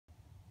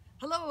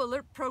Hello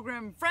Alert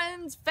Program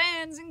friends,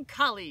 fans, and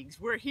colleagues.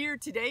 We're here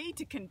today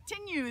to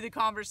continue the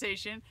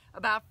conversation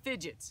about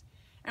fidgets.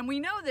 And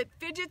we know that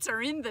fidgets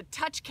are in the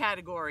touch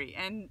category,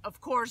 and of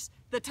course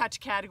the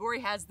touch category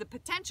has the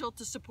potential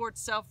to support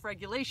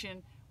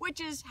self-regulation, which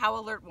is how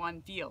Alert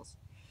 1 feels.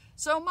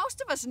 So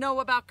most of us know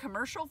about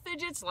commercial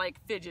fidgets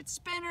like fidget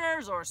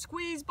spinners or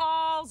squeeze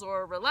balls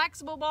or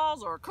relaxable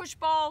balls or cush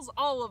balls,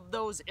 all of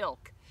those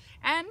ilk.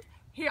 And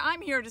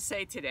I'm here to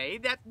say today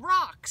that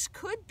rocks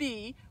could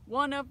be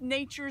one of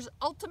nature's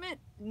ultimate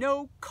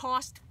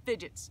no-cost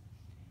fidgets.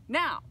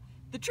 Now,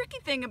 the tricky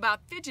thing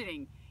about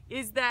fidgeting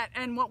is that,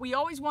 and what we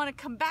always want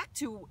to come back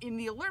to in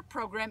the Alert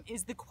program,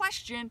 is the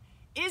question,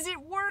 is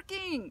it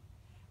working?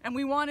 And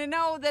we want to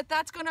know that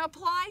that's going to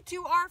apply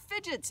to our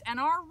fidgets and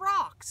our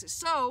rocks.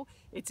 So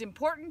it's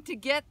important to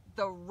get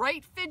the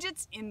right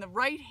fidgets in the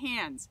right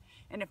hands.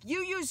 And if you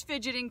use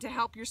fidgeting to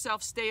help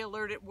yourself stay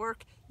alert at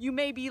work, you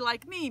may be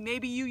like me.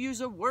 Maybe you use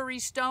a worry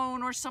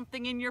stone or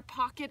something in your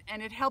pocket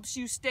and it helps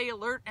you stay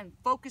alert and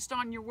focused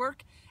on your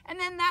work. And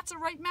then that's a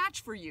right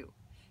match for you.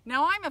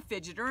 Now I'm a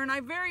fidgeter and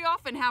I very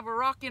often have a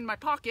rock in my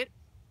pocket.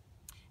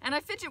 And I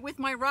fidget with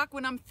my rock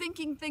when I'm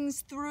thinking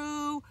things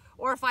through,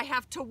 or if I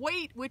have to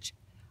wait, which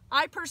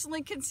I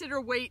personally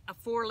consider wait a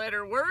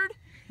four-letter word,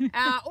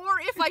 or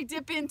if I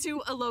dip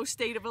into a low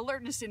state of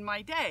alertness in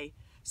my day.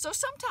 So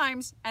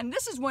sometimes, and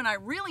this is when I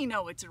really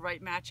know it's a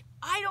right match,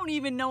 I don't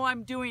even know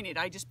I'm doing it.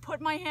 I just put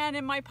my hand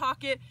in my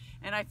pocket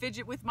and I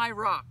fidget with my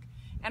rock.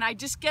 And I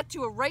just get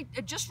to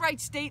a just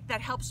right state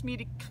that helps me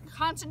to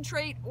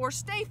concentrate or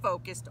stay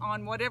focused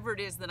on whatever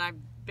it is that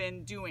I've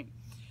been doing.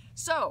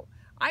 So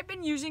I've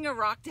been using a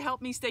rock to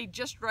help me stay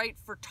just right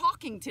for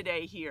talking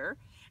today here.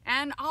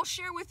 And I'll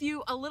share with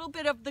you a little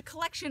bit of the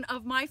collection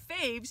of my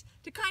faves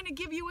to kind of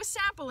give you a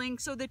sampling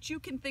so that you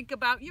can think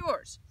about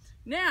yours.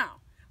 Now,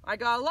 I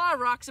got a lot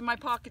of rocks in my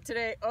pocket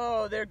today.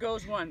 Oh, there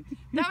goes one.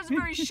 That was a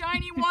very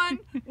shiny one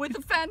with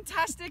a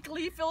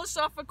fantastically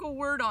philosophical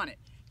word on it.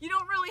 You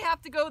don't really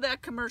have to go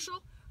that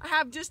commercial. I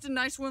have just a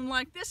nice one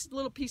like this,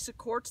 little piece of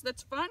quartz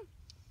that's fun.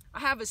 I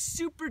have a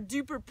super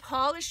duper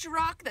polished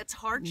rock that's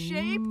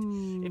heart-shaped.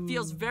 It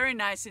feels very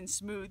nice and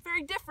smooth,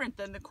 very different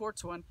than the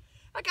quartz one.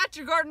 I got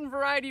your garden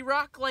variety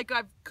rock like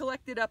I've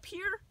collected up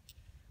here.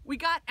 We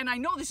got, and I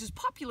know this is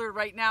popular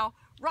right now,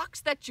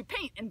 rocks that you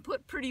paint and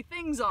put pretty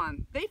things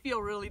on. They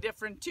feel really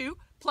different too,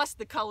 plus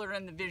the color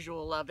and the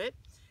visual of it.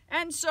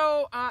 And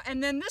so,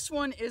 and then this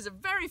one is a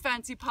very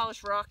fancy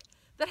polished rock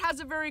that has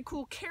a very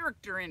cool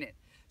character in it.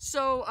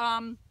 So,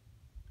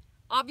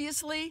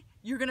 obviously,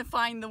 you're gonna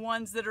find the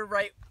ones that are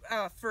right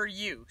for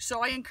you.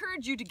 So I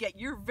encourage you to get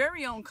your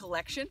very own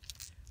collection,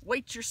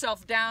 weight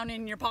yourself down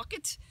in your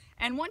pocket,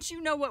 and once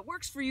you know what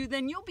works for you,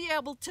 then you'll be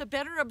able to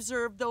better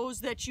observe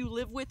those that you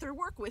live with or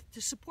work with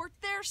to support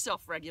their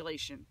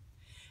self-regulation.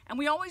 And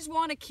we always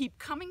want to keep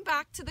coming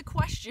back to the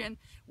question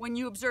when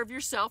you observe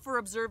yourself or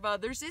observe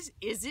others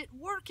is it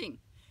working?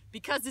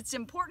 Because it's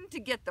important to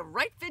get the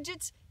right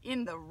fidgets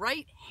in the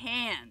right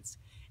hands.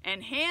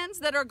 And hands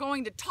that are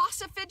going to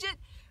toss a fidget,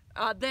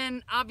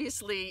 then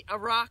obviously a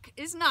rock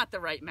is not the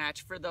right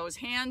match for those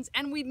hands,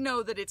 and we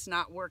know that it's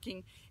not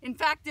working. In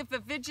fact, if a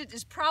fidget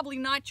is probably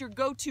not your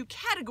go-to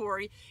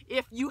category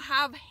if you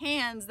have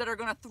hands that are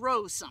going to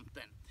throw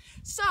something.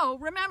 So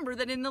remember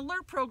that in the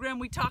Alert program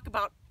we talk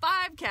about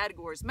 5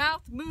 categories: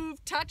 mouth,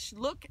 move, touch,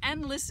 look,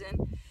 and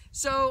listen.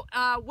 So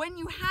when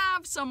you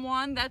have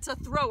someone that's a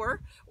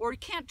thrower or you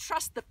can't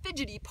trust the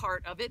fidgety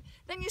part of it,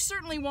 then you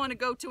certainly want to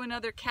go to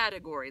another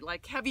category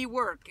like heavy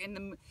work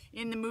in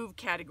the move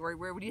category,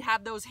 where you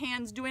have those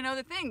hands doing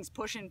other things,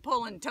 pushing,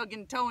 pulling,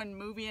 tugging, towing,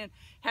 moving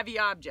heavy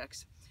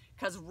objects.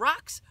 Because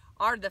rocks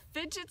are the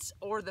fidgets,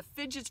 or the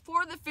fidgets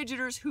for the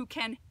fidgeters who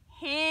can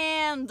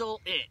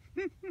handle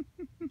it.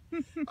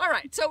 All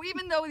right, so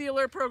even though the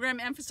Alert program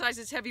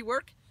emphasizes heavy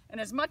work, and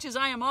as much as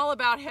I am all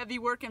about heavy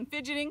work and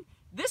fidgeting,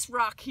 this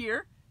rock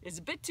here is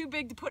a bit too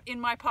big to put in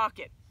my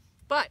pocket.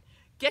 But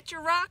get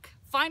your rock,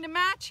 find a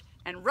match,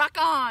 and rock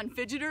on,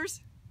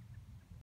 fidgeters.